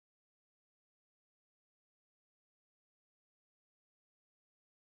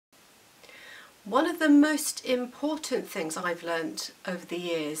One of the most important things I've learnt over the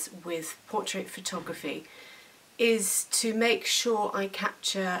years with portrait photography is to make sure I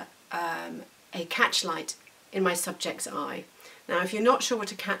capture a catch light in my subject's eye. Now, if you're not sure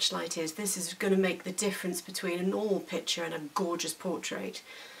what a catch light is, this is going to make the difference between a normal picture and a gorgeous portrait.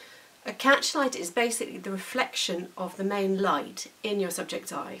 A catch light is basically the reflection of the main light in your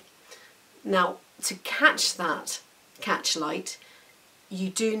subject's eye. Now, to catch that catch light, you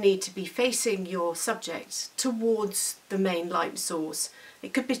do need to be facing your subject towards the main light source.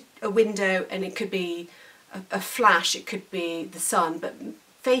 It could be a window and it could be a flash, it could be the sun, but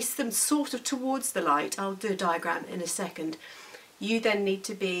face them sort of towards the light. I'll do a diagram in a second. You then need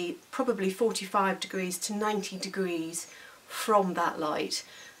to be probably 45 degrees to 90 degrees from that light,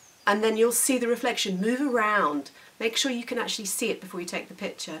 and then you'll see the reflection move around. Make sure you can actually see it before you take the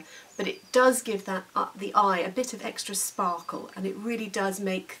picture, but it does give that the eye a bit of extra sparkle, and it really does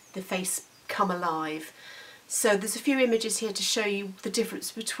make the face come alive. So there's a few images here to show you the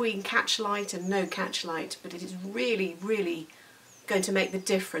difference between catch light and no catch light, but it is really going to make the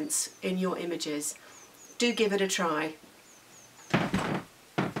difference in your images. Do give it a try.